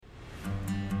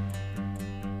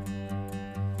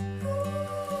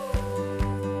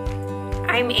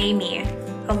I'm Amy,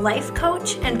 a life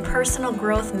coach and personal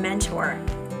growth mentor.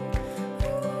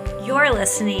 You're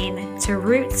listening to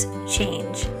Roots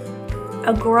Change,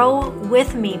 a Grow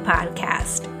With Me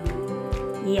podcast.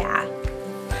 Yeah,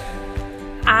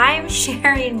 I'm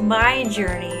sharing my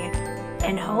journey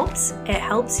in hopes it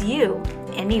helps you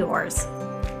and yours.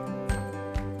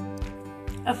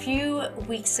 A few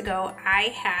weeks ago,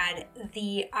 I had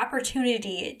the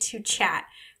opportunity to chat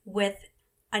with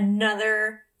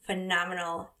another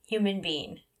phenomenal human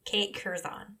being, Kate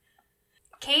Curzon.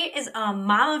 Kate is a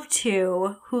mom of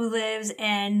two who lives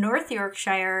in North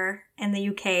Yorkshire in the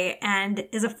UK and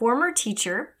is a former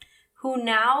teacher who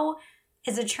now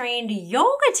is a trained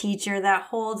yoga teacher that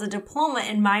holds a diploma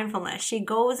in mindfulness. She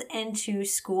goes into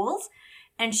schools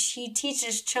and she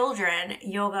teaches children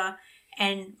yoga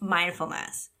and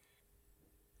mindfulness.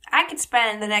 I could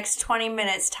spend the next 20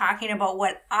 minutes talking about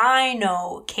what I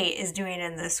know Kate is doing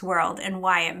in this world and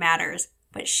why it matters,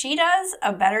 but she does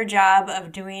a better job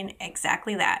of doing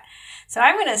exactly that. So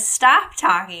I'm going to stop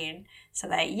talking so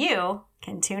that you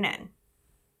can tune in.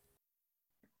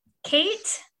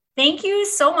 Kate, thank you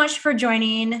so much for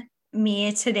joining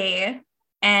me today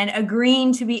and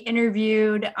agreeing to be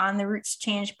interviewed on the Roots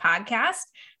Change podcast.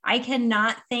 I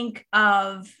cannot think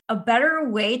of a better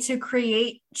way to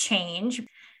create change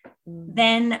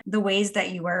than the ways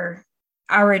that you are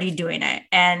already doing it.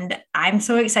 And I'm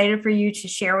so excited for you to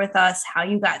share with us how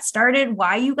you got started,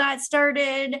 why you got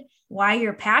started, why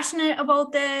you're passionate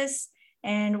about this,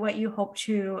 and what you hope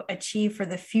to achieve for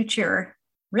the future,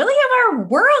 really, of our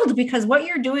world, because what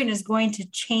you're doing is going to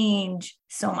change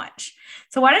so much.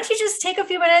 So why don't you just take a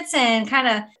few minutes and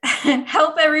kind of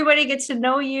help everybody get to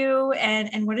know you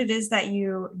and what it is that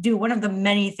you do, one of the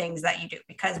many things that you do,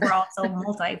 because we're all so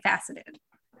multifaceted.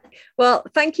 Well,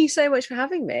 thank you so much for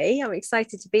having me. I'm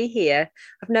excited to be here.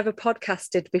 I've never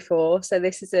podcasted before, so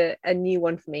this is a new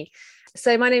one for me.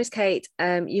 So my name is Kate.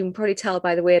 You can probably tell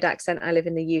by the weird accent, I live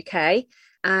in the UK,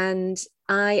 and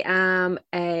I am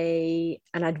an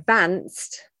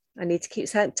advanced, I need to keep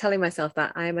telling myself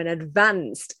that, I am an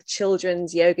advanced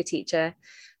children's yoga teacher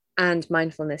and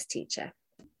mindfulness teacher.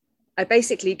 I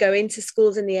basically go into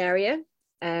schools in the area.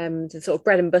 The sort of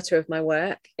bread and butter of my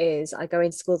work is I go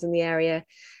into schools in the area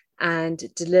and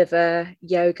deliver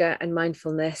yoga and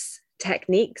mindfulness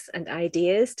techniques and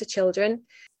ideas to children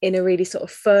in a really sort of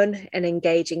fun and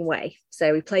engaging way.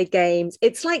 So we play games.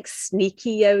 It's like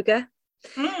sneaky yoga,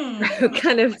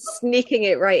 kind of sneaking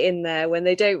it right in there when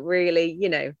they don't really,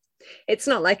 it's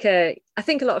not like I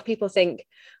think a lot of people think,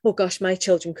 oh gosh, my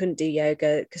children couldn't do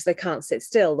yoga because they can't sit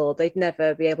still or they'd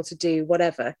never be able to do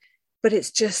whatever. But it's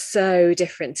just so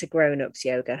different to grown-ups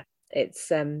yoga.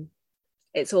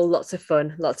 It's all lots of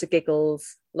fun, lots of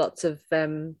giggles, lots of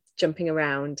jumping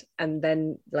around. And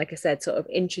then, like I said, sort of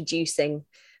introducing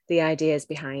the ideas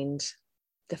behind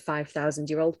the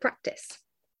 5,000-year-old practice.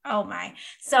 Oh my.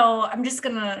 So I'm just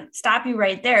going to stop you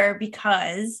right there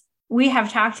because we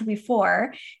have talked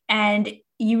before and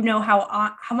you know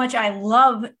how much I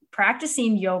love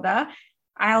practicing yoga.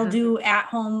 I'll do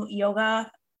at-home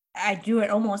yoga. I do it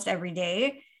almost every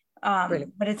day. But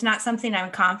it's not something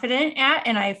I'm confident at.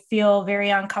 And I feel very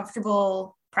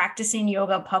uncomfortable practicing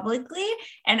yoga publicly.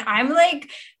 And I'm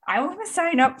like, I want to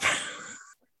sign up.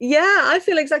 Yeah, I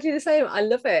feel exactly the same. I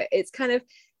love it. It's kind of,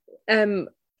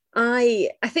 I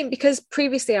think because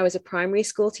previously I was a primary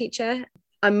school teacher,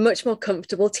 I'm much more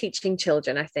comfortable teaching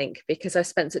children, I think, because I've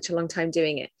spent such a long time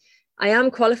doing it. I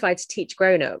am qualified to teach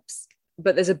grown-ups,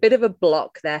 but there's a bit of a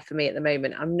block there for me at the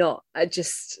moment. I don't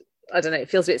know, it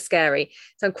feels a bit scary.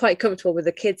 So I'm quite comfortable with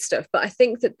the kids stuff. But I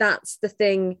think that that's the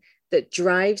thing that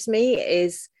drives me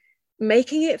is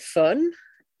making it fun.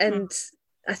 And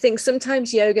I think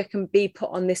sometimes yoga can be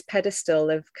put on this pedestal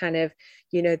of kind of,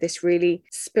 this really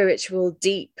spiritual,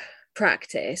 deep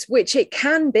practice, which it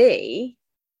can be,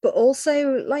 but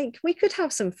also like we could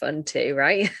have some fun too,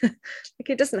 right? Like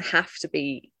it doesn't have to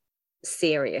be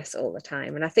serious all the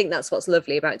time. And I think that's what's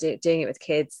lovely about doing it with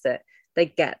kids, that they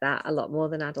get that a lot more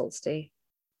than adults do.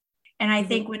 And I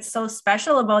think what's so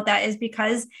special about that is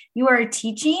because you are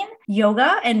teaching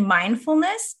yoga and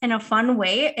mindfulness in a fun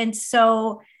way. And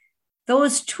so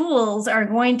those tools are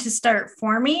going to start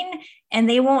forming and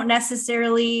they won't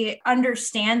necessarily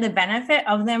understand the benefit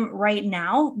of them right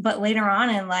now, but later on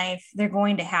in life, they're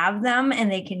going to have them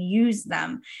and they can use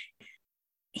them.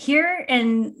 Here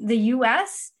in the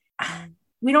US,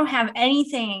 we don't have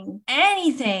anything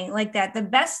like that. The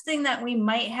best thing that we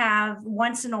might have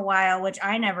once in a while, which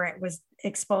I never was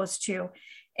exposed to,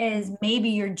 is maybe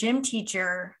your gym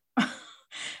teacher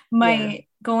might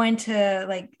go into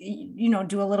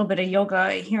do a little bit of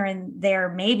yoga here and there,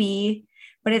 maybe,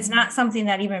 but it's not something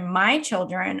that even my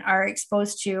children are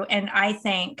exposed to. And I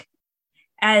think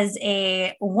as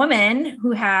a woman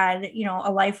who had,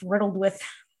 a life riddled with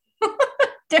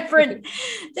different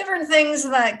things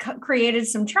that created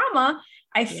some trauma,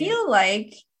 I feel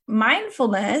like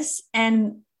mindfulness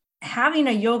and having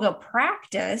a yoga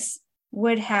practice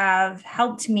would have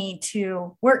helped me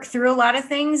to work through a lot of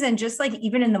things, and just like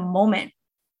even in the moment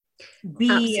be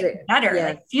Absolutely. better,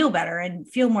 like feel better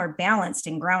and feel more balanced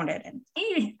and grounded. And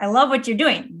I love what you're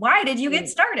doing. Why did you get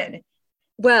started?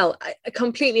 Well, I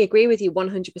completely agree with you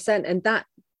 100%. And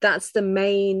that's the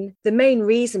main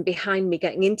reason behind me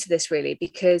getting into this, really,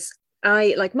 because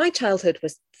my childhood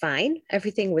was fine.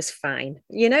 Everything was fine.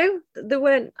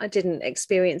 I didn't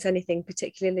experience anything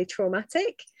particularly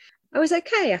traumatic. I was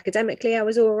okay academically. I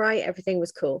was all right. Everything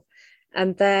was cool.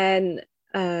 And then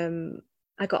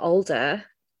I got older,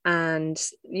 and,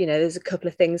 there's a couple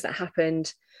of things that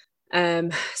happened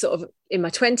sort of in my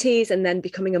 20s, and then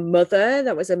becoming a mother.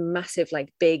 That was a massive,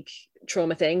 big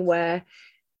trauma thing where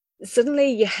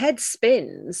suddenly your head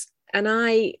spins. And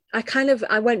I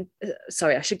went,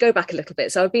 sorry, I should go back a little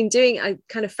bit. So I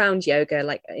kind of found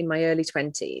yoga in my early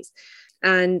 20s,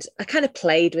 and I kind of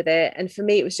played with it. And for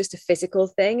me, it was just a physical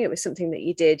thing. It was something that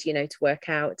you did, to work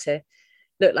out, to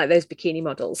look like those bikini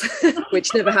models,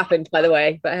 which never happened, by the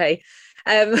way, but hey.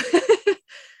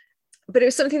 But it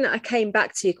was something that I came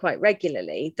back to quite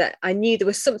regularly, that I knew there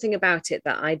was something about it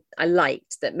that I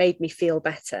liked, that made me feel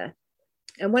better.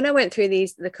 And when I went through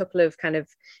the couple of kind of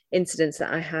incidents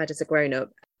that I had as a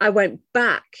grown-up, I went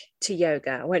back to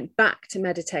yoga. I went back to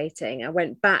meditating. I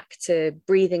went back to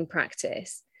breathing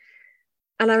practice.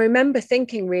 And I remember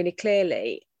thinking really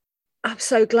clearly, I'm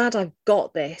so glad I've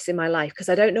got this in my life, because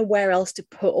I don't know where else to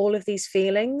put all of these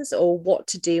feelings or what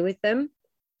to do with them.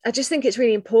 I just think it's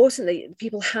really important that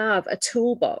people have a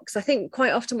toolbox. I think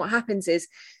quite often what happens is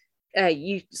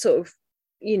you sort of,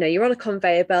 you're on a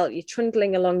conveyor belt, you're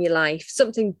trundling along your life,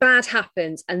 something bad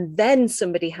happens, and then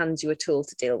somebody hands you a tool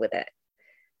to deal with it.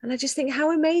 And I just think,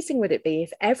 how amazing would it be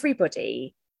if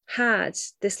everybody had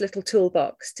this little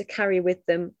toolbox to carry with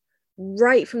them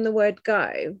right from the word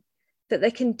go, that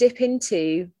they can dip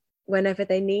into whenever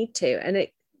they need to. And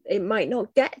it might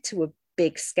not get to a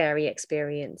big scary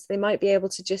experience. They might be able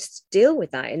to just deal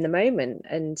with that in the moment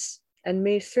and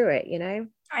move through it.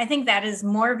 I think that is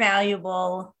more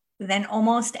valuable than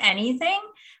almost anything.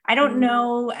 I don't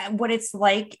know what it's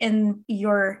like in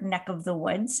your neck of the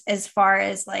woods as far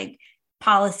as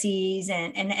policies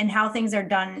and how things are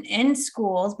done in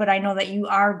schools, but I know that you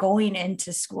are going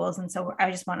into schools. And so I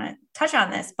just want to touch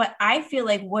on this, but I feel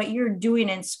like what you're doing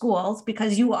in schools,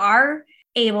 because you are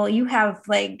able, you have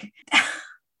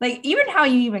even how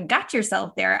you even got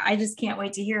yourself there, I just can't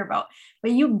wait to hear about.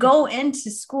 But you go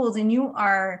into schools and you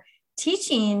are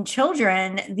teaching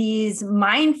children these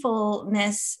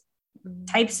mindfulness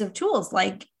types of tools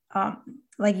like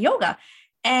yoga.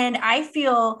 And I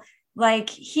feel like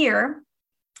here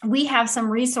we have some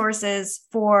resources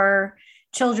for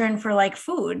children for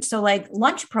food. So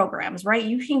lunch programs, right?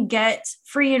 You can get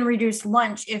free and reduced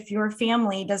lunch if your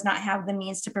family does not have the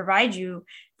means to provide you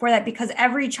for that, because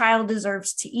every child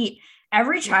deserves to eat.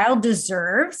 Every child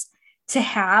deserves to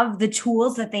have the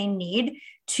tools that they need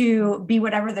to be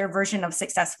whatever their version of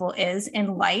successful is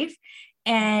in life.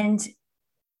 And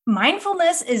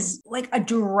mindfulness is a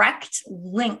direct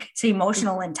link to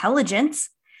emotional intelligence.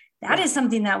 That is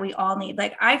something that we all need.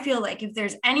 I feel like if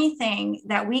there's anything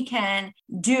that we can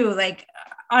do,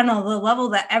 on the level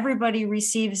that everybody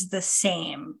receives the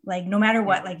same, no matter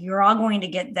what, you're all going to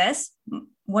get this,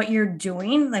 what you're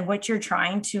doing, what you're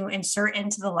trying to insert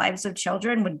into the lives of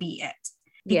children would be it.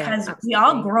 Because we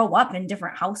all grow up in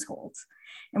different households,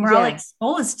 and we're all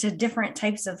exposed to different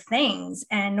types of things.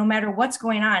 And no matter what's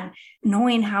going on,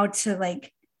 knowing how to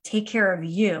take care of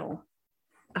you.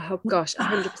 Oh gosh,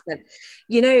 100%.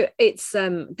 It's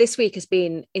this week has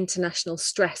been International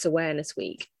Stress Awareness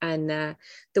Week, and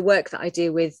the work that I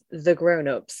do with the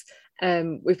grown-ups,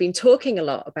 we've been talking a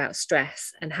lot about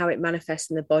stress and how it manifests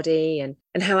in the body,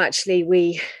 and how actually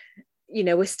we're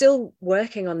still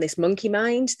working on this monkey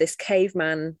mind. This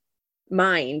caveman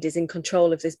mind is in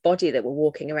control of this body that we're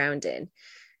walking around in.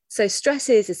 So stress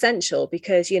is essential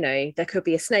because, there could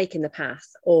be a snake in the path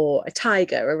or a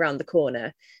tiger around the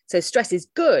corner. So stress is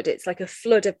good. It's like a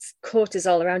flood of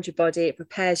cortisol around your body. It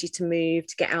prepares you to move,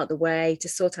 to get out of the way, to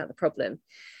sort out the problem.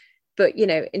 But,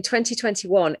 in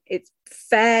 2021, it's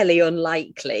fairly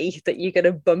unlikely that you're going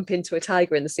to bump into a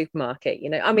tiger in the supermarket.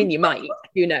 I mean, you might,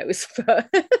 who knows?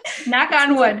 But knock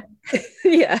on wood.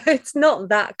 Yeah, it's not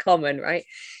that common, right?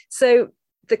 So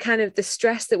the kind of the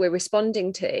stress that we're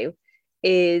responding to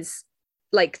is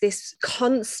like this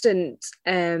constant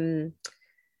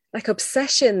like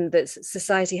obsession that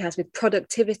society has with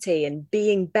productivity and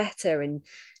being better and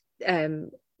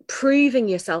proving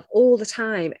yourself all the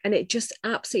time. And it just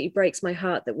absolutely breaks my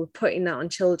heart that we're putting that on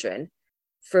children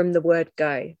from the word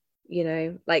go, you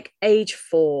know, like age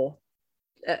 4,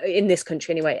 in this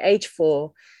country anyway, age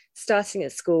 4, starting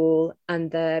at school,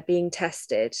 and they're being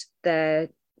tested. They're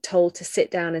told to sit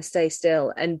down and stay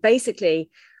still and basically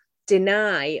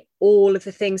deny all of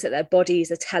the things that their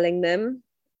bodies are telling them,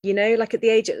 you know, like at the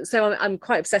age of, so I'm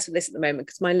quite obsessed with this at the moment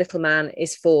because my little man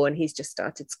is 4 and he's just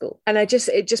started school. And it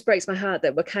just breaks my heart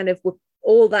that we're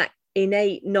all that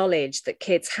innate knowledge that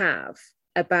kids have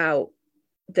about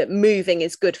that moving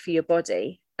is good for your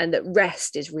body and that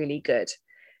rest is really good.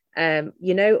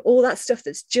 You know, all that stuff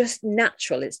that's just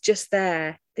natural, it's just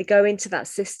there. They go into that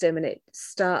system and it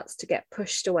starts to get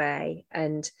pushed away,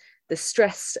 and the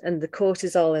stress and the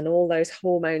cortisol and all those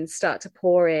hormones start to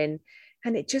pour in,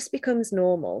 and it just becomes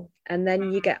normal. And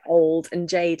then you get old and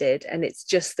jaded, and it's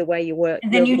just the way you work.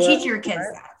 And then you teach your kids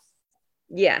that.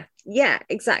 Yeah,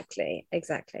 exactly.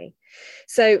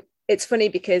 So it's funny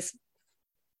because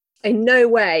in no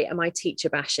way am I teacher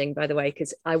bashing, by the way,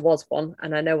 because I was one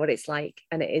and I know what it's like,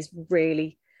 and it is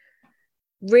really,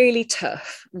 really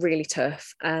tough.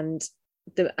 And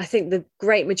I think the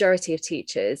great majority of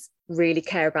teachers really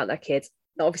care about their kids.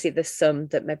 Obviously there's some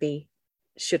that maybe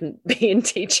shouldn't be in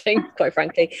teaching, quite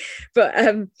frankly, but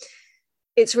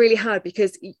it's really hard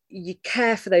because you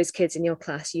care for those kids in your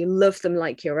class, you love them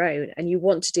like your own, and you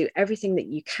want to do everything that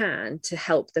you can to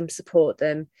help them, support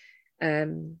them,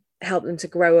 help them to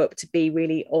grow up to be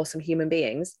really awesome human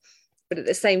beings. But at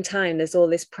the same time, there's all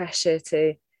this pressure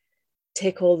to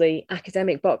tick all the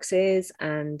academic boxes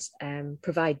and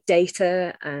provide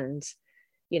data and,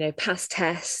 you know, pass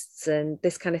tests and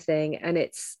this kind of thing. And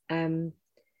it's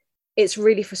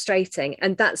really frustrating.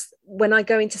 And that's when I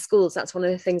go into schools, that's one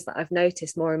of the things that I've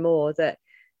noticed more and more, that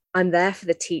I'm there for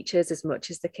the teachers as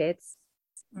much as the kids.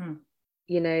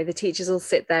 You know, the teachers will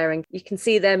sit there and you can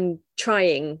see them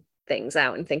trying things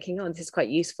out and thinking, oh, this is quite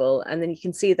useful, and then you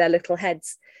can see their little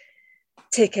heads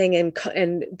ticking and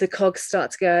the cogs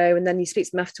start to go, and then you speak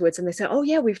to them afterwards and they say, oh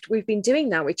yeah, we've been doing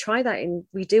that, we try that, and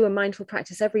we do a mindful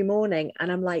practice every morning.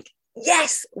 And I'm like,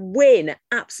 yes, win,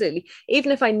 absolutely.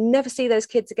 Even if I never see those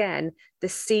kids again, the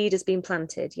seed has been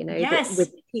planted, you know. Yes.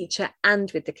 With the teacher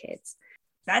and with the kids.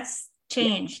 That's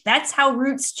change. Yeah. That's how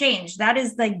roots change. That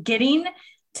is like getting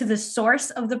to the source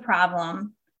of the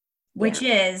problem, which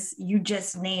is, you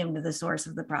just named the source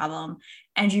of the problem,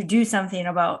 and you do something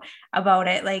about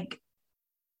it. Like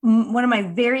one of my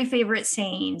very favorite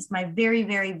sayings, my very,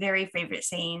 very, very favorite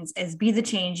sayings is, be the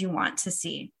change you want to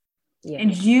see. Yeah.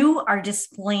 And you are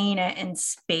displaying it in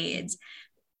spades.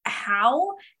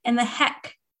 How in the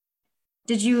heck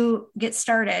did you get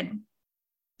started?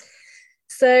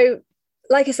 So,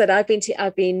 like I said, I've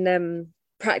been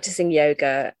practicing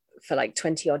yoga for like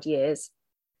 20 odd years.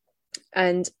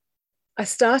 And I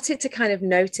started to kind of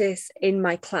notice in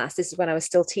my class, this is when I was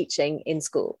still teaching in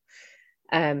school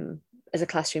as a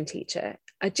classroom teacher,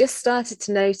 I just started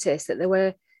to notice that there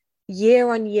were year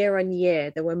on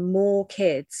year, there were more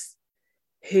kids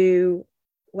who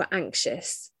were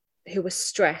anxious, who were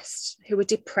stressed, who were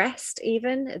depressed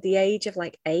even at the age of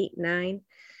like 8, 9.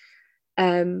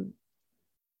 And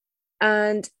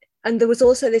there was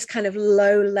also this kind of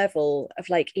low level of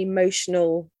like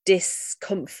emotional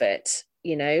discomfort,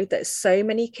 you know, that so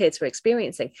many kids were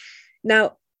experiencing.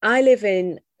 Now, I live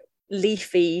in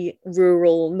leafy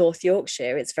rural North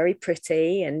Yorkshire. It's very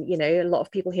pretty, and, you know, a lot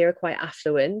of people here are quite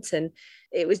affluent, and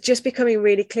it was just becoming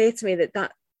really clear to me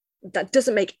that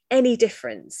doesn't make any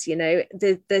difference. You know,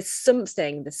 there's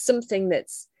something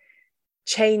that's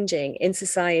changing in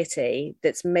society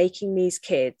that's making these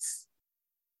kids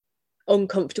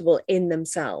uncomfortable in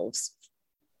themselves.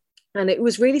 And it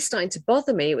was really starting to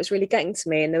bother me. It was really getting to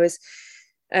me. And there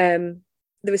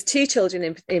was 2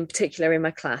 children in particular in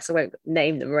my class. I won't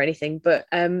name them or anything, but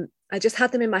I just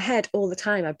had them in my head all the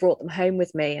time. I brought them home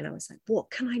with me, and I was like,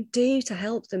 what can I do to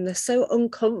help them? They're so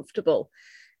uncomfortable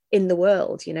in the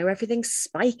world, you know, everything's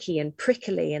spiky and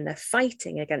prickly, and they're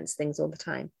fighting against things all the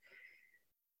time.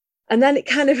 And then it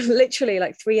kind of literally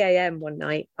like 3 a.m. one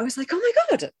night, I was like, oh my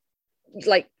God,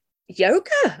 like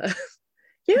yoga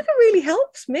really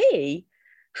helps me.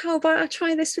 How about I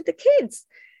try this with the kids?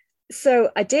 So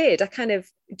I did. I kind of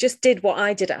just did what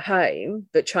I did at home,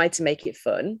 but tried to make it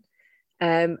fun.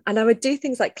 And I would do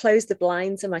things like close the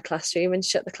blinds in my classroom and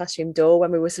shut the classroom door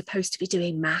when we were supposed to be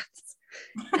doing maths.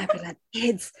 And I'd be like,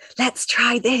 kids, let's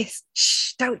try this.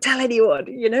 Shh, don't tell anyone.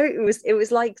 You know, it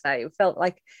was like that. It felt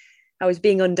like I was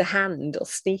being underhand or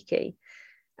sneaky.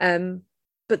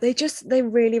 but they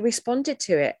really responded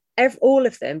to it, all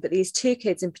of them, but these two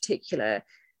kids in particular.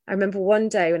 I remember one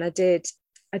day when I did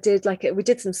we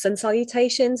did some sun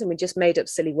salutations and we just made up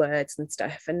silly words and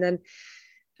stuff, and then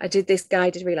I did this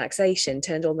guided relaxation,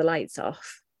 turned all the lights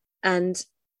off, and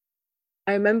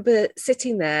I remember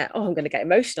sitting there. Oh, I'm going to get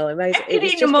emotional. It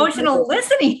was just emotional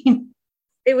listening.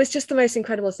 It was just the most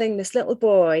incredible thing. This little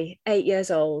boy, 8 years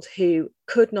old, who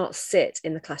could not sit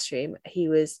in the classroom. He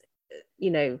was,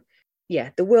 the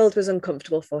world was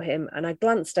uncomfortable for him. And I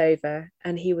glanced over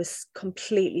and he was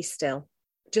completely still,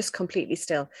 just completely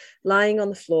still, lying on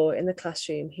the floor in the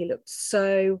classroom. He looked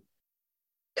so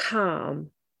calm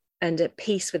and at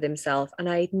peace with himself. And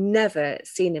I'd never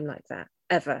seen him like that,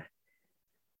 ever.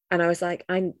 And I was like,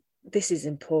 this is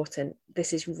important.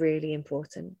 This is really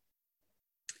important.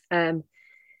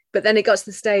 But then it got to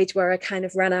the stage where I kind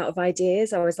of ran out of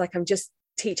ideas. I was like, I'm just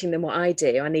teaching them what I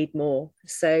do. I need more.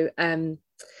 So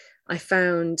I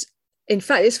found, in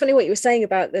fact, it's funny what you were saying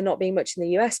about there not being much in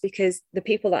the US, because the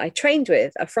people that I trained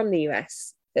with are from the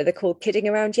US. They're called Kidding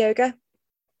Around Yoga.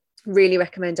 Really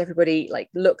recommend everybody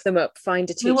look them up, find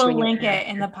a teacher. We will link it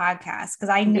in the podcast because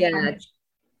I know. Yeah,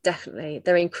 definitely.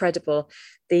 They're incredible.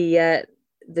 The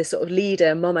sort of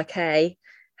leader, Mama Kay,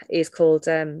 is called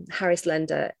Harris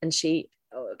Lender, and she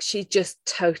just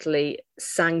totally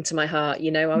sang to my heart.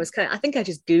 I think I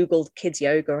just Googled kids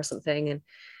yoga or something,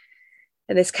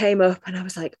 and this came up, and I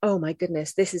was like, oh my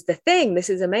goodness, this is the thing. This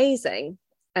is amazing.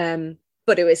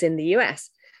 But it was in the US.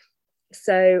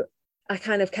 So I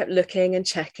kind of kept looking and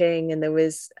checking, and there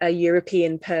was a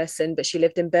European person, but she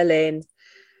lived in Berlin.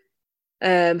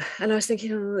 And I was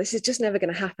thinking, oh, this is just never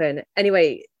going to happen.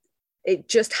 Anyway, it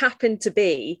just happened to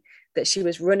be that she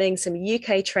was running some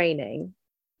UK training.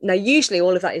 Now, usually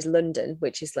all of that is London,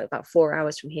 which is about 4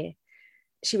 hours from here.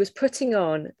 She was putting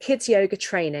on kids yoga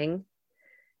training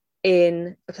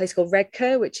in a place called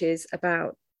Redcar, which is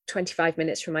about 25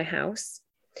 minutes from my house,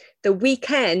 the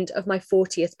weekend of my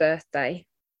 40th birthday.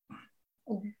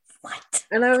 What?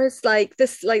 And I was like, the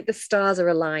stars are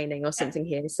aligning or something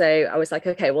here. So I was like,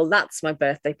 okay, well, that's my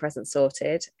birthday present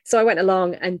sorted. So I went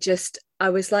along and I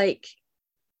was like,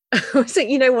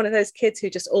 one of those kids who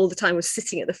just all the time was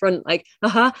sitting at the front, like,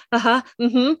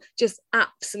 just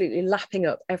absolutely lapping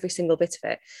up every single bit of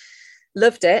it.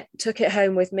 Loved it, took it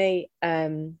home with me,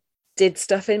 did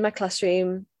stuff in my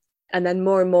classroom. And then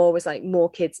more and more was like, more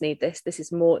kids need this. This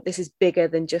is bigger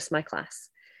than just my class.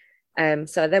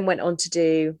 So I then went on to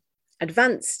do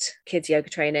advanced kids yoga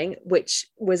training, which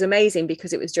was amazing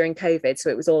because it was during COVID. So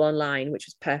it was all online, which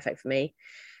was perfect for me.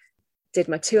 Did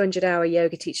my 200-hour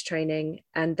yoga teacher training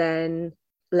and then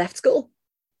left school.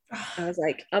 I was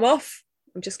like, I'm off.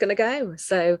 I'm just going to go.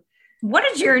 So what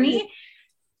a journey.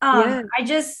 I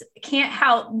just can't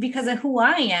help, because of who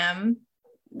I am,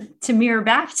 to mirror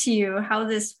back to you how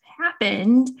this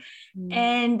happened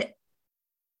and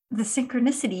the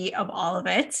synchronicity of all of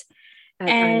it.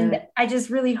 I just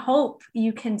really hope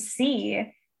you can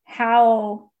see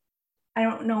how, I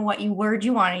don't know what word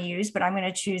you want to use, but I'm going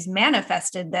to choose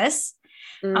manifested this.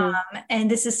 And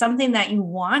this is something that you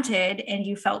wanted and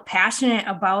you felt passionate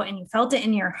about and you felt it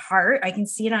in your heart. I can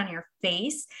see it on your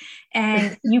face,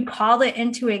 and you called it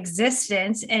into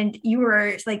existence, and you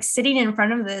were like sitting in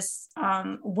front of this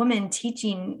woman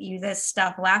teaching you this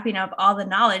stuff, lapping up all the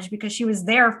knowledge because she was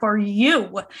there for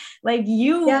you. Like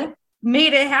you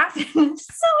made it happen. It's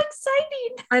so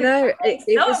exciting. I know.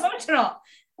 It was emotional.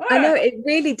 I know, it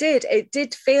really did. It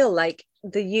did feel like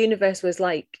the universe was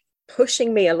like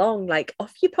pushing me along, like,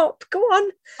 off you pop, go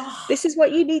on. This is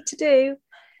what you need to do.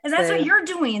 And that's what you're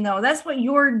doing, though. That's what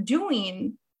you're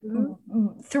doing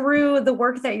through the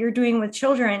work that you're doing with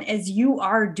children, is you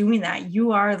are doing that.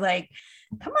 You are like,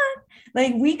 come on,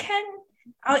 like we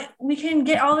can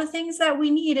get all the things that we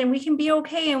need, and we can be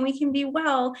okay, and we can be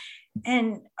well.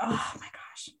 And oh my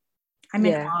gosh, I'm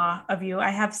in awe of you.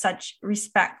 I have such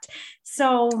respect.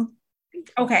 So,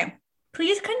 okay,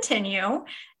 please continue,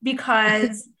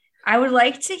 because I would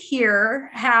like to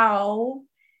hear how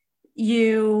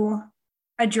you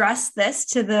address this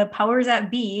to the powers that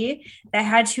be that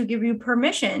had to give you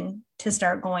permission to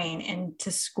start going into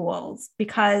schools,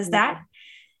 because that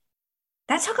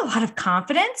took a lot of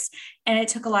confidence, and it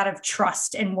took a lot of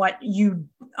trust in what you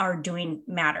are doing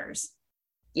matters.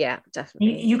 Yeah,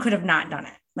 definitely. You could have not done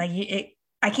it. Like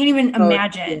I can't even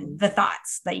imagine the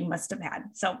thoughts that you must have had.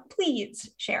 So please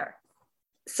share.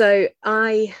 So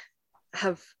I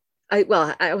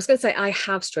was going to say I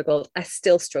have struggled. I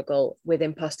still struggle with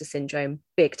imposter syndrome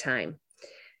big time.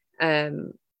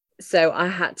 So I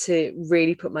had to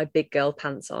really put my big girl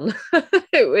pants on.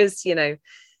 It was,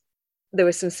 there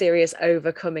was some serious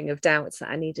overcoming of doubts that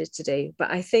I needed to do.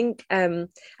 But I think, I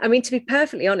mean, to be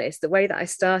perfectly honest, the way that I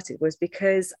started was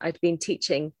because I'd been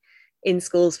teaching in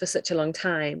schools for such a long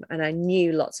time and I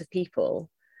knew lots of people.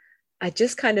 I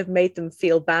just kind of made them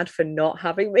feel bad for not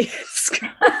having me at school.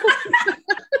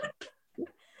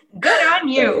 Good on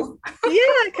you. Yeah,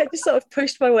 I just sort of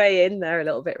pushed my way in there a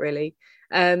little bit, really.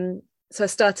 So I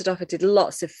started off, I did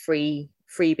lots of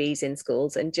freebies in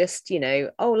schools and just, you know,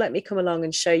 oh, let me come along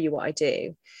and show you what I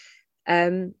do.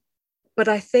 But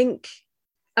I think,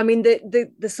 I mean,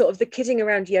 the sort of the Kidding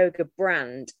Around Yoga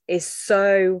brand is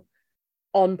so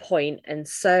on point and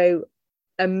so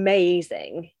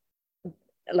amazing,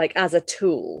 like as a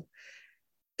tool,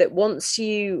 that once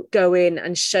you go in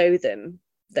and show them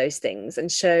those things and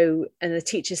the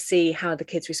teachers see how the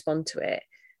kids respond to it,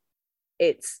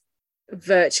 it's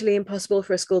virtually impossible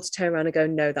for a school to turn around and go,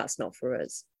 no, that's not for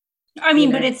us. I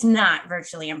mean, but it's not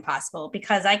virtually impossible,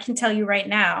 because I can tell you right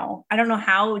now, I don't know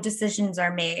how decisions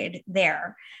are made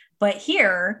there, but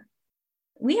here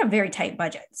we have very tight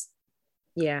budgets.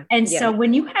 Yeah. And so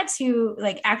when you had to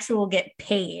like get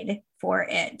paid for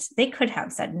it, they could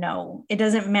have said, no, it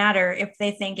doesn't matter if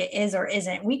they think it is or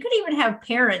isn't. We could even have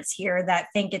parents here that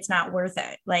think it's not worth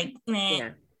it. Like,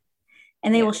 and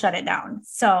they will shut it down.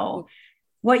 So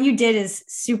what you did is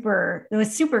super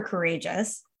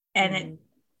courageous. And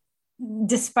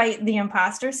despite the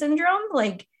imposter syndrome,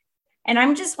 like, and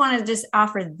I'm just want to just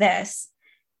offer this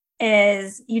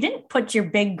is you didn't put your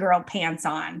big girl pants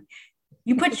on.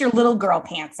 You put your little girl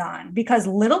pants on, because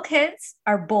little kids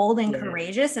are bold and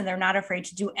courageous and they're not afraid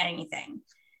to do anything.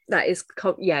 That is,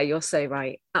 you're so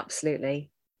right.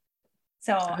 Absolutely.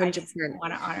 So 100%. I just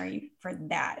want to honor you for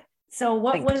that. So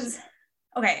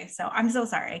okay, so I'm so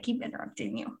sorry. I keep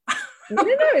interrupting you. No,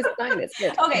 it's fine. It's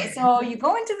good. Okay, so you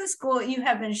go into the school, you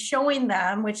have been showing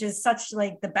them, which is such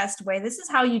like the best way. This is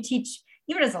how you teach,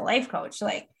 even as a life coach,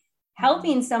 like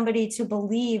helping somebody to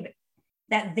believe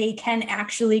that they can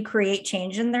actually create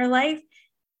change in their life.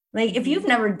 Like if you've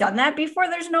never done that before,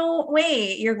 there's no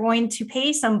way you're going to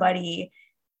pay somebody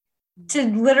to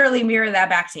literally mirror that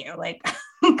back to you, like,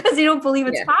 because you don't believe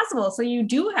it's possible. So you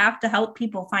do have to help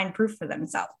people find proof for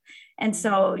themselves. And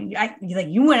so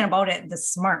you went about it the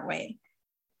smart way.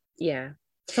 Yeah.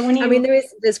 So when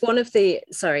there's one of the,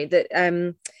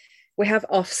 we have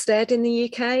Ofsted in the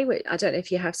UK, which I don't know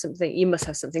if you have something, you must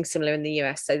have something similar in the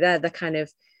US. So they're the kind of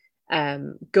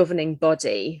governing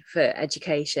body for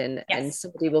education. And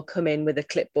somebody will come in with a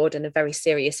clipboard and a very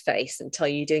serious face and tell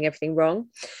you you're doing everything wrong.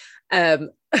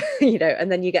 You know,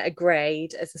 and then you get a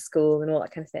grade as a school and all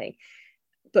that kind of thing.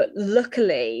 But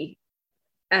luckily,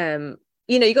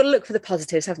 you know, you've got to look for the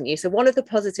positives, haven't you? So one of the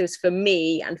positives for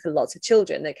me and for lots of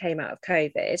children that came out of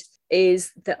COVID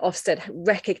is that Ofsted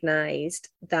recognised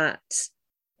that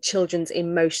children's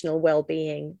emotional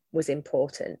well-being was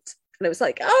important. And it was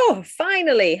like, oh,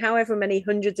 finally, however many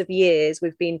hundreds of years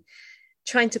we've been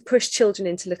trying to push children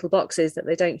into little boxes that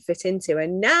they don't fit into.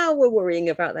 And now we're worrying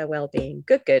about their well-being.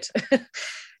 Good.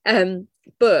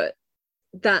 But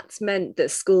that's meant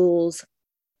that schools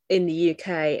in the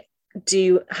UK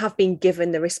have been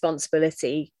given the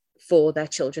responsibility for their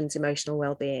children's emotional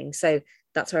well-being. So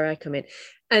that's where I come in.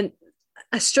 And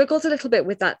I struggled a little bit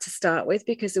with that to start with,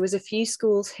 because there was a few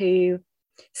schools who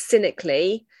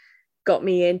cynically got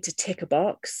me in to tick a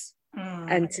box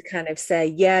and to kind of say,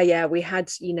 we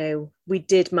had, you know, we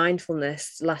did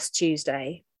mindfulness last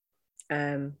Tuesday.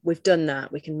 We've done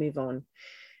that, we can move on.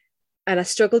 And I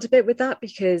struggled a bit with that,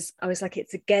 because I was like,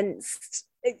 it's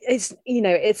you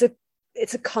know,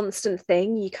 it's a constant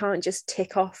thing. You can't just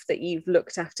tick off that you've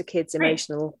looked after kids'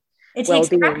 emotional it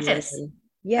well-being. Takes practice.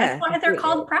 That's why they're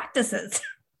called practices.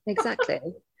 Exactly.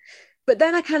 But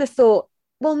then I kind of thought,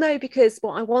 well, no, because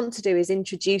what I want to do is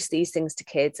introduce these things to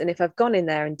kids. And if I've gone in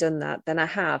there and done that, then I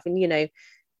have. And, you know,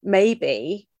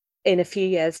 maybe in a few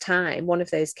years' time, one of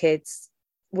those kids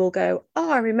will go, oh,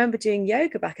 I remember doing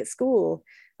yoga back at school.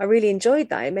 I really enjoyed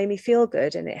that. It made me feel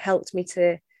good and it helped me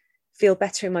to feel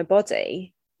better in my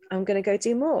body. I'm going to go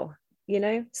do more, you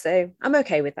know? So I'm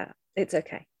okay with that. It's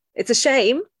okay. It's a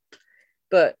shame,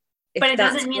 but it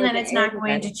doesn't mean that it's not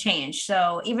going to change.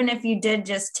 So even if you did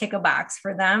just tick a box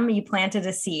for them, you planted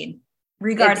a seed.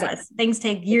 Regardless, things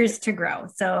take years to grow.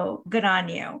 So good on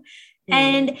you.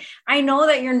 And I know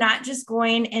that you're not just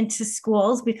going into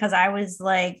schools, because I was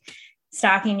like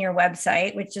stalking your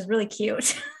website, which is really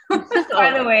cute,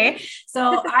 by the way.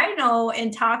 So I know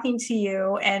in talking to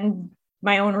you and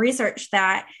my own research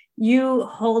that you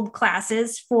hold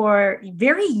classes for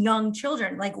very young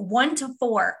children, like 1 to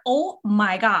 4. Oh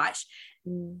my gosh.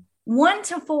 1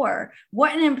 to 4.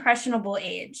 What an impressionable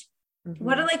age.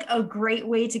 What a great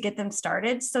way to get them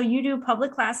started. So you do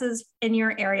public classes in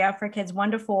your area for kids 1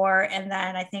 to 4, and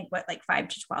then I think 5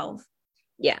 to 12.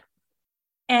 Yeah.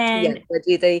 And I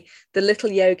do the little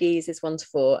yogis is 1 to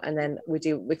 4, and then we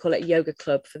call it yoga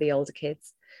club for the older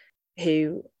kids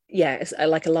who, it's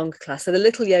like a longer class. So the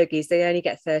little yogis, they only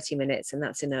get 30 minutes and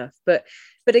that's enough. But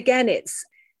again, it's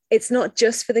not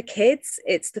just for the kids,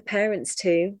 it's the parents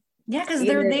too. Yeah, because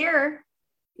they're there.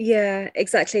 Yeah,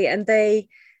 exactly. And I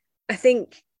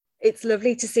think it's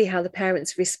lovely to see how the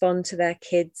parents respond to their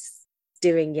kids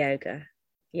doing yoga,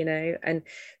 and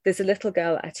there's a little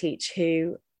girl I teach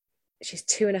who she's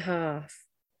 2.5.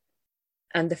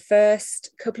 And the first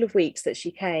couple of weeks that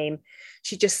she came,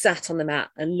 she just sat on the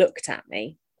mat and looked at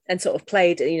me and sort of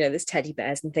played, there's teddy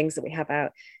bears and things that we have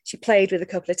out. She played with a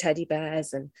couple of teddy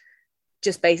bears and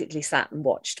just basically sat and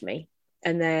watched me.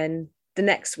 And then the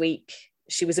next week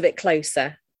she was a bit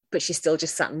closer, but she still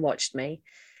just sat and watched me.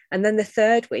 And then the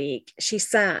third week she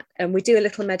sat and we do a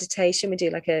little meditation. We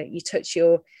do you touch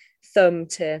your thumb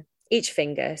to each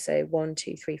finger. So 1,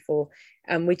 2, 3, 4.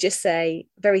 And we just say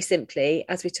very simply,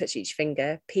 as we touch each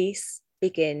finger, peace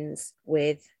begins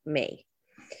with me.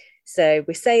 So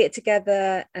we say it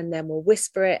together and then we'll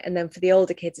whisper it. And then for the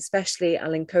older kids, especially,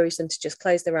 I'll encourage them to just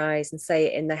close their eyes and say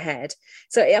it in their head.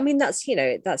 So, I mean, that's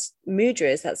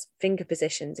mudras, that's finger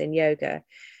positions in yoga.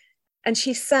 And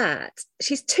she's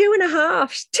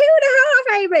 2.5,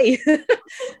 Amy.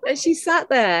 And she sat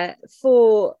there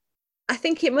for, I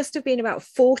think it must have been about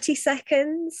 40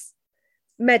 seconds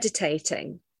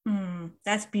meditating.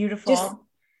 That's beautiful.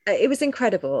 It was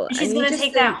incredible. And she's going to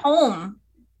take that home.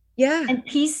 Yeah. And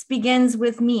peace begins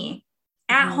with me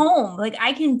at home.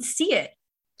 I can see it.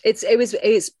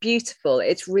 It's beautiful.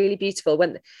 It's really beautiful.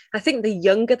 When I think the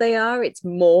younger they are, it's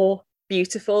more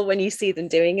beautiful when you see them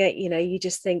doing it. You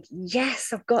just think,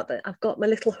 yes, I've got my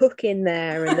little hook in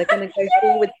there, and they're going to go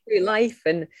forward through life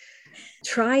and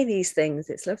try these things.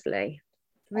 It's lovely.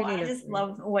 Really I just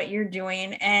love what you're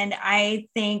doing. And I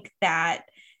think that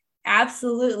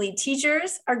absolutely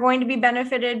teachers are going to be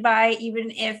benefited by,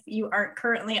 even if you aren't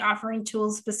currently offering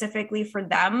tools specifically for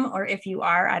them, or if you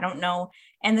are, I don't know.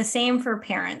 And the same for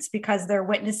parents, because they're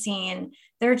witnessing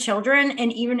their children.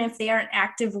 And even if they aren't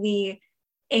actively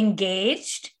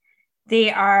engaged,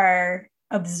 they are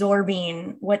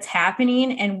absorbing what's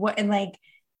happening. And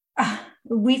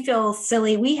we feel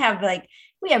silly. We have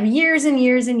years and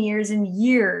years and years and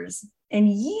years and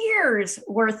years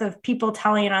worth of people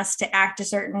telling us to act a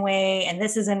certain way. And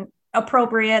this isn't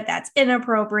appropriate. That's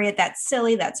inappropriate. That's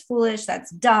silly. That's foolish. That's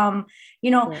dumb,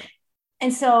 Yeah.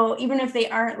 And so even if they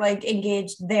aren't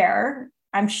engaged there,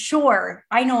 I'm sure,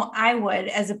 I know I would,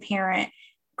 as a parent,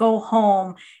 go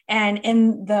home and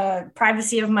in the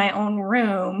privacy of my own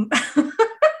room,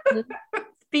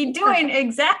 be doing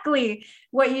exactly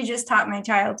what you just taught my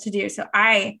child to do. So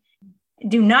I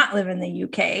do not live in the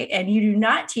UK, and you do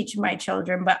not teach my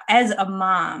children, but as a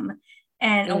mom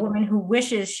and a woman who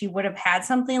wishes she would have had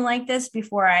something like this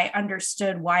before I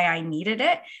understood why I needed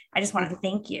it, I just want to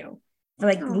thank you,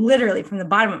 literally from the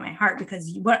bottom of my heart,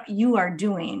 because what you are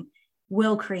doing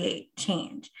will create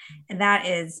change. And that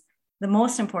is the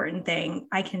most important thing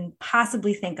I can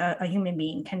possibly think a human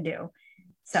being can do.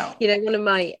 So,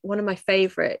 one of my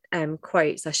favorite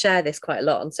quotes, I share this quite a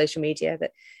lot on social media,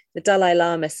 that the Dalai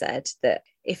Lama said that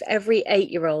if every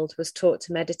 8-year-old was taught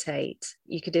to meditate,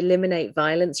 you could eliminate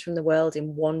violence from the world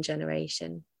in 1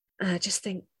 generation. And I just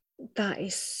think that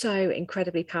is so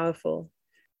incredibly powerful.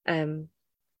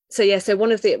 So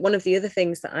one of the other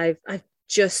things that I've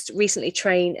just recently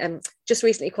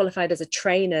qualified as a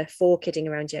trainer for Kidding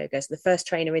Around Yoga. So the first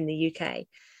trainer in the UK,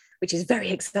 which is very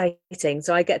exciting.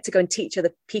 So I get to go and teach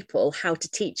other people how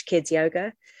to teach kids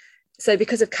yoga. So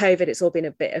because of COVID, it's all been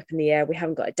a bit up in the air. We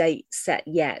haven't got a date set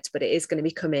yet, but it is going to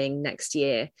be coming next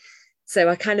year. So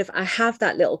I have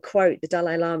that little quote, the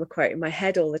Dalai Lama quote, in my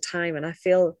head all the time. And I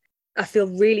feel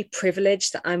really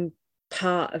privileged that I'm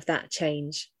part of that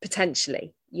change,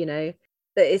 potentially, that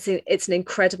it's an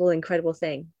incredible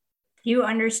thing. You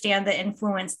understand the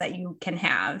influence that you can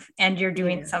have, and you're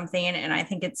doing something. And I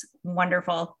think it's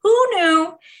wonderful. Who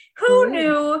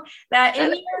knew that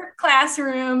in your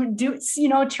classroom,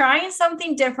 trying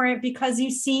something different because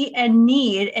you see a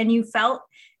need and you felt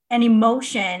an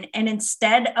emotion. And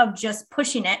instead of just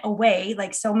pushing it away,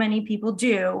 like so many people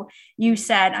do, you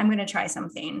said, I'm going to try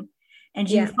something. And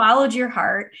you followed your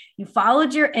heart, you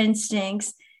followed your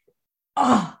instincts.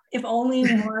 Oh, if only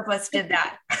more of us did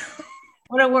that.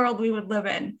 What a world we would live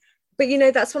in.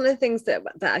 But that's one of the things that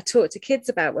I talk to kids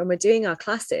about when we're doing our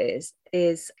classes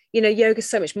is, yoga is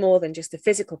so much more than just the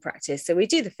physical practice. So we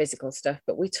do the physical stuff,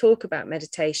 but we talk about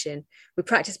meditation, we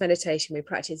practice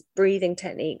breathing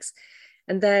techniques.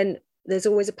 And then there's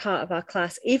always a part of our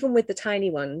class, even with the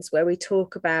tiny ones, where we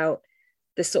talk about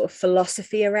the sort of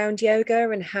philosophy around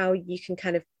yoga and how you can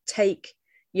kind of take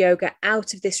yoga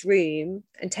out of this room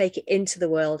and take it into the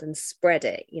world and spread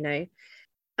it,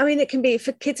 I mean, it can be,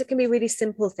 for kids, it can be really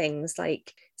simple things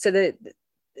like, so the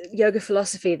yoga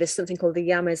philosophy, there's something called the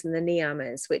yamas and the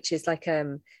niyamas, which is like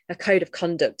a code of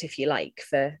conduct, if you like,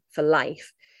 for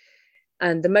life.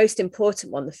 And the most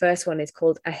important one, the first one, is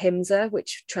called ahimsa,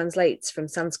 which translates from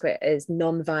Sanskrit as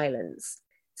non-violence.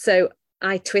 So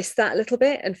I twist that a little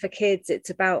bit. And for kids,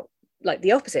 it's about like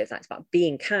the opposite of that. It's about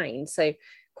being kind. So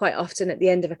quite often at the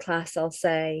end of a class, I'll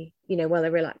say, while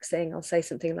they're relaxing, I'll say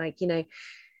something like,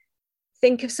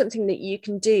 think of something that you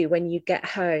can do when you get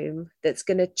home that's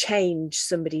going to change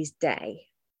somebody's day.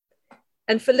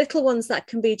 And for little ones, that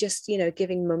can be just,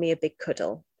 giving mummy a big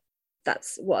cuddle.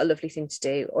 That's what a lovely thing to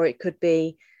do. Or it could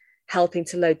be helping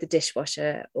to load the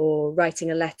dishwasher, or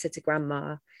writing a letter to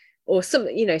grandma, or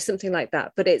something like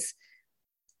that. But it's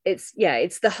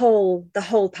the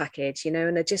whole package,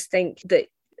 and I just think that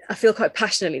I feel quite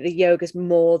passionately that yoga is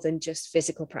more than just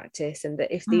physical practice, and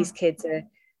that if these kids are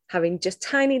having just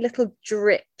tiny little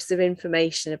drips of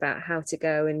information about how to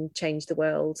go and change the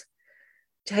world,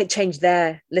 to change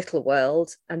their little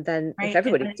world, and then if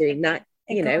everybody's doing that,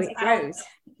 it grows.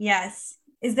 Yes.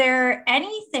 Is there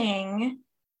anything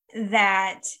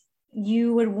that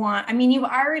you would want? I mean, you've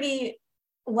already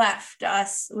left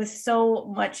us with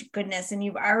so much goodness, and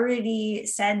you've already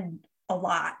said a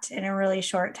lot in a really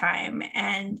short time.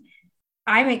 And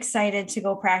I'm excited to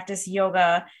go practice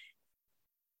yoga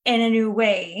in a new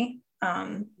way,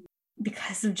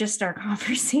 because of just our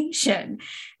conversation.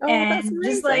 And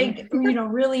just like,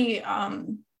 really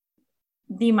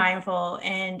be mindful.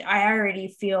 And I already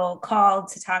feel called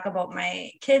to talk about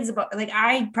my kids about, like,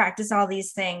 I practice all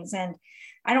these things, and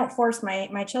I don't force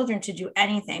my children to do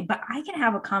anything, but I can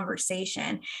have a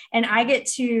conversation, and I get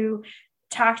to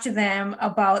talk to them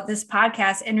about this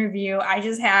podcast interview I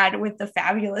just had with the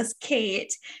fabulous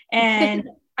Kate. And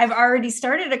I've already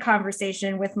started a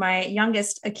conversation with my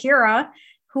youngest, Akira,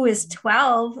 who is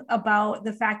 12, about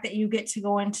the fact that you get to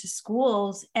go into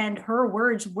schools. And her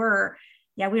words were,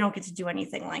 yeah, we don't get to do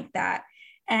anything like that.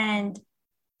 And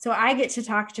so I get to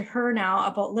talk to her now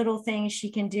about little things she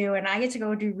can do. And I get to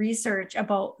go do research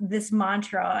about this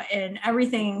mantra and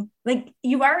everything. Like,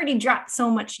 you've already dropped so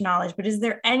much knowledge, but is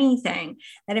there anything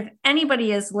that, if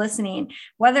anybody is listening,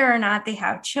 whether or not they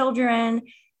have children,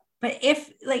 but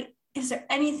is there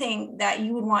anything that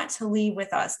you would want to leave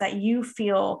with us that you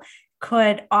feel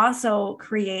could also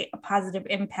create a positive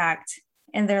impact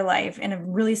in their life in a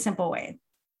really simple way?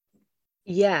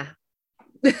 Yeah.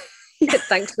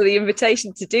 Thanks for the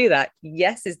invitation to do that.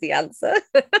 Yes is the answer.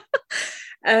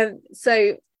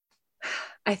 So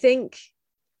I think,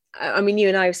 I mean, you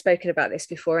and I have spoken about this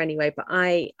before anyway, but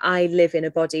I live in a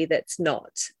body that's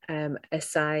not a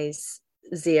size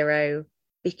 0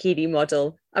 bikini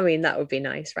model. I mean, that would be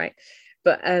nice, right?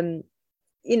 But I'm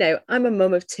a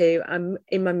mum of 2. I'm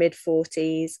in my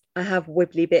mid-40s. I have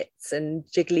wibbly bits and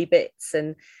jiggly bits,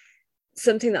 and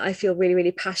something that I feel really,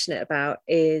 really passionate about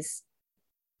is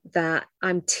that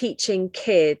I'm teaching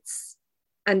kids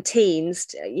and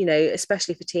teens,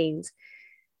 especially for teens,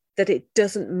 that it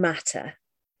doesn't matter,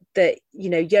 that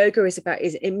yoga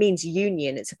it means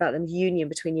union. It's about the union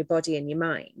between your body and your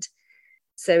mind.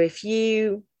 So if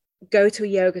you go to a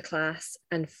yoga class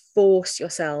and force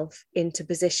yourself into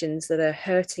positions that are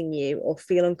hurting you or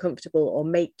feel uncomfortable or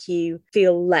make you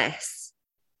feel less,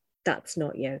 that's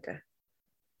not yoga.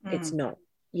 It's not,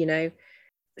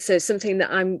 So something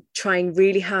that I'm trying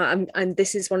really hard, and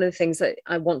this is one of the things that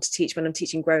I want to teach when I'm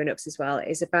teaching grown-ups as well,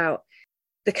 is about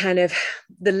the kind of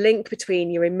the link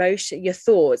between your emotion, your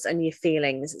thoughts and your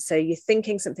feelings. So you're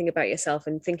thinking something about yourself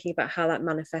and thinking about how that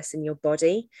manifests in your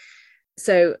body.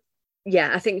 So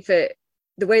yeah, I think for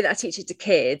the way that I teach it to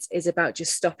kids is about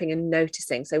just stopping and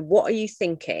noticing. So what are you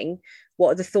thinking?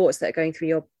 What are the thoughts that are going through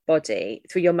your body,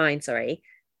 through your mind, sorry.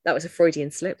 That was a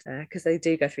Freudian slip there, because they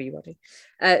do go through your body.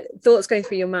 Thoughts going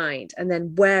through your mind. And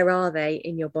then where are they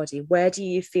in your body? Where do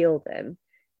you feel them?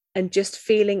 And just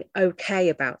feeling okay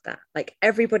about that. Like,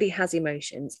 everybody has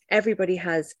emotions. Everybody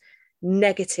has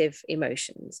negative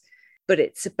emotions. But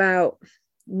it's about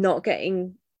not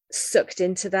getting sucked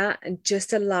into that and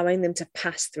just allowing them to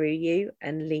pass through you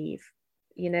and leave,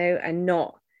 and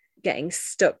not getting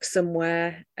stuck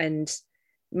somewhere and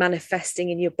manifesting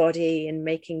in your body and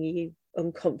making you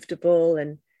uncomfortable.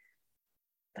 And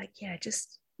like, yeah,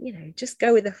 just, just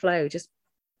go with the flow, just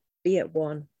be at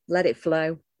one, let it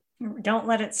flow. Don't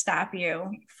let it stop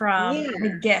you from Yeah.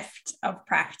 the gift of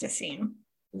practicing.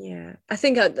 Yeah, I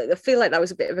think I feel like that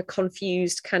was a bit of a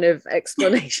confused kind of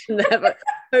explanation there, but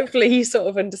hopefully you sort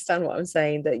of understand what I'm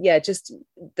saying, that, yeah, just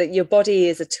that your body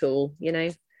is a tool,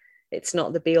 it's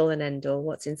not the be all and end all.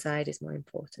 What's inside is more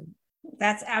important.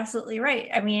 That's absolutely right.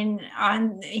 I mean,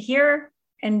 on here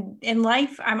and in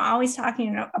life, I'm always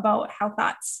talking about how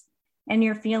thoughts and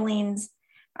your feelings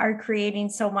are creating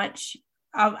so much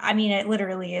of, I mean, it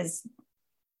literally is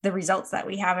the results that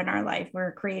we have in our life.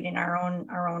 We're creating our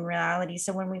own reality.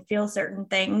 So when we feel certain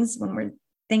things, when we're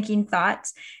thinking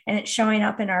thoughts and it's showing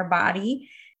up in our body,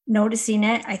 noticing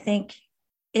it, I think,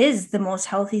 is the most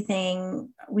healthy thing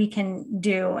we can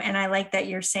do. And I like that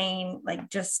you're saying, like,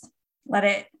 just let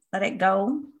it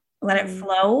go, let it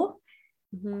flow.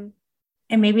 Mm-hmm.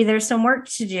 And maybe there's some work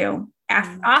to do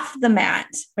off the mat,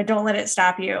 but don't let it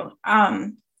stop you.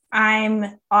 I'm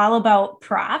all about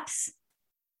props,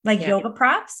 like yoga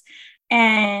props,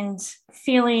 and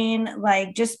feeling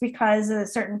like just because a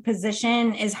certain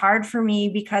position is hard for me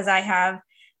because I have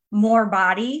more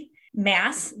body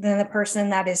mass than the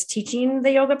person that is teaching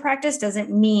the yoga practice doesn't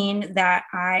mean that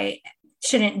I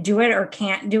shouldn't do it or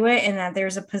can't do it, and that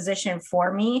there's a position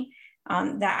for me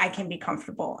that I can be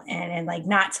comfortable in, and like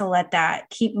not to let that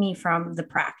keep me from the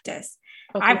practice.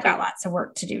 Okay. I've got lots of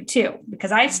work to do too,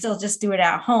 because I still just do it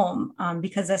at home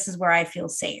because this is where I feel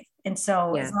safe. And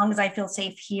so as long as I feel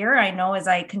safe here, I know as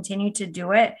I continue to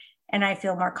do it and I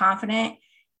feel more confident,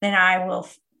 then I will,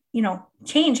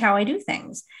 change how I do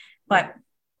things. But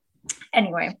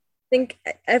anyway, I think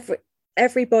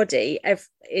everybody,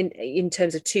 in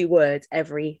terms of two words,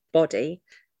 everybody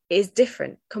is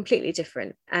different, completely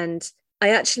different. And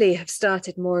I actually have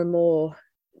started more and more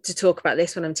to talk about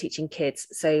this when I'm teaching kids.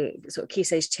 So sort of Key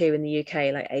Stage 2 in the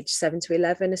UK, like age 7 to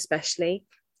 11, especially,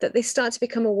 that they start to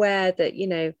become aware that,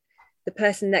 the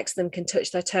person next to them can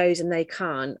touch their toes and they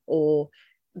can't, or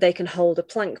they can hold a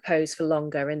plank pose for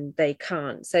longer and they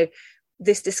can't. So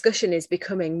this discussion is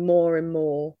becoming more and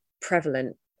more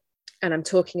prevalent, and I'm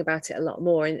talking about it a lot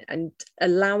more, and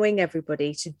allowing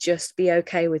everybody to just be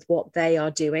okay with what they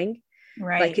are doing.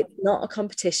 Right. Like, it's not a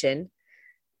competition.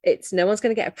 It's no one's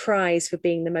going to get a prize for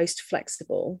being the most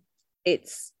flexible.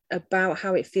 It's about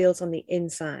how it feels on the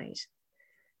inside.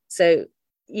 So,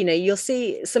 you'll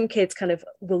see some kids kind of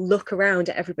will look around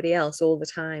at everybody else all the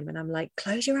time, and I'm like,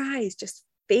 close your eyes, just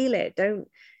feel it. Don't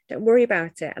worry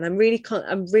about it. And I'm really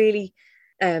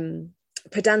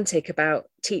pedantic about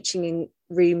teaching in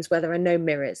rooms where there are no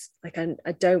mirrors. Like, I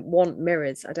don't want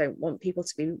mirrors. I don't want people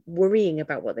to be worrying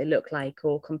about what they look like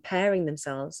or comparing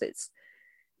themselves. It's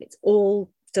all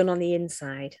done on the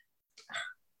inside.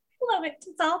 Love it.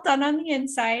 It's all done on the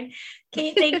inside.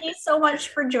 Kate, thank you so much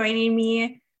for joining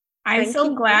me. I'm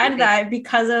so glad that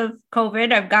because of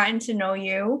COVID, I've gotten to know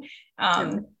you.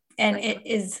 And it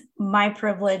is my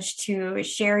privilege to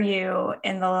share you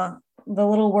in the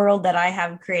little world that I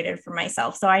have created for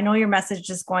myself. So I know your message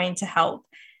is going to help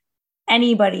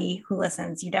anybody who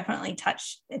listens. It definitely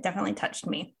touched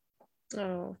me.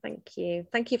 Oh, thank you.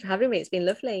 Thank you for having me. It's been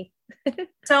lovely.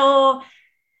 So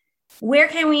where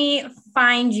can we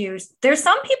find you? There's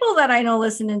some people that I know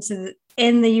listening to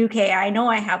in the UK. I know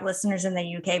I have listeners in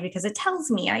the UK because it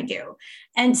tells me I do.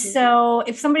 And so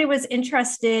if somebody was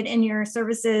interested in your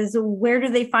services, where do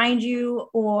they find you,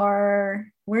 or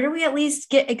where do we at least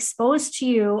get exposed to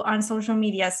you on social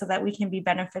media so that we can be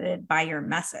benefited by your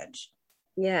message?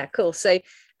 Yeah, cool. So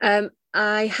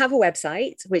I have a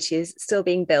website which is still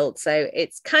being built, so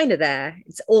it's kind of there,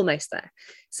 it's almost there.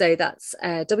 So that's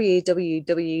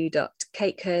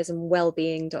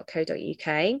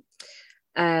www.katekersandwellbeing.co.uk.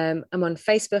 I'm on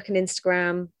Facebook and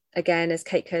Instagram again as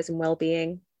Kate Kers and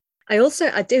Wellbeing. I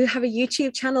do have a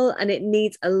YouTube channel, and it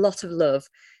needs a lot of love.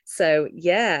 So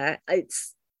yeah,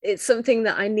 it's something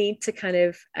that I need to kind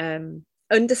of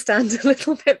understand a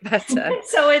little bit better.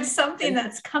 So it's something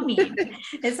that's coming.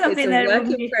 It's something that work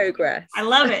in progress. I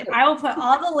love it. I will put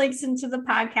all the links into the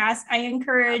podcast. I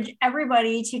encourage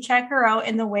everybody to check her out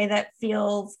in the way that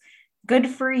feels good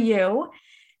for you.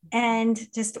 And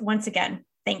just once again,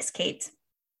 thanks, Kate.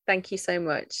 Thank you so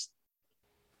much.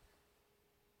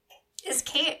 Is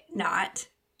Kate not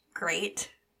great?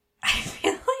 I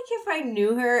feel like if I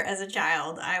knew her as a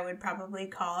child, I would probably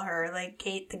call her like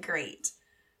Kate the Great.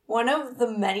 One of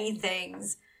the many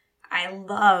things I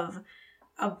love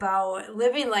about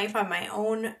living life on my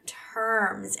own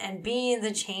terms and being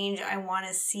the change I want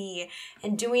to see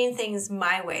and doing things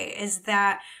my way is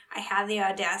that I have the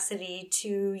audacity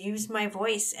to use my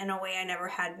voice in a way I never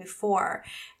had before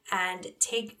and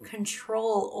take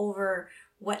control over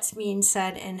what's being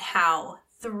said and how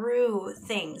through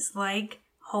things like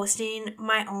hosting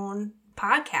my own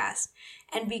podcast.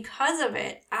 And because of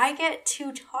it, I get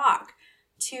to talk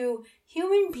to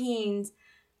human beings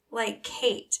like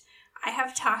Kate. I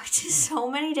have talked to so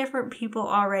many different people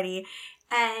already,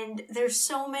 and there's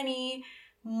so many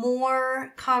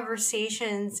more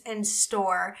conversations in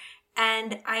store.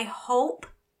 And I hope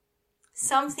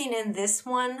something in this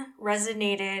one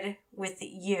resonated with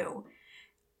you.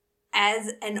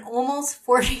 As an almost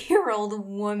 40-year-old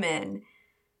woman,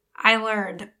 I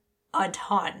learned a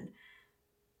ton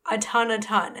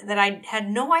that I had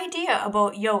no idea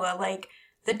about yoga, like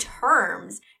the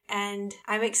terms. And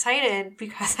I'm excited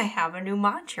because I have a new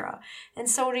mantra, and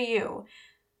so do you.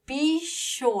 Be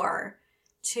sure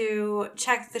to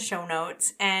check the show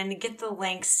notes and get the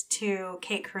links to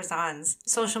Kate Curzon's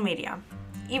social media.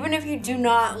 Even if you do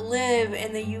not live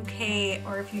in the UK,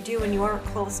 or if you do and you aren't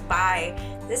close by,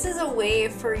 this is a way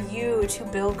for you to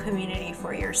build community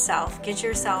for yourself. Get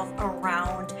yourself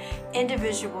around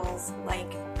individuals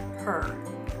like her.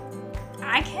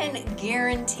 I can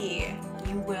guarantee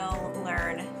you will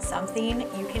learn something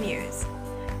you can use.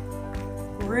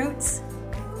 Roots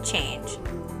change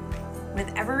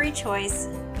with every choice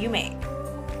you make.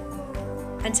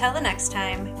 Until the next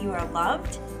time, you are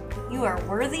loved, you are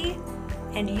worthy,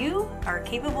 and you are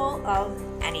capable of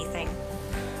anything.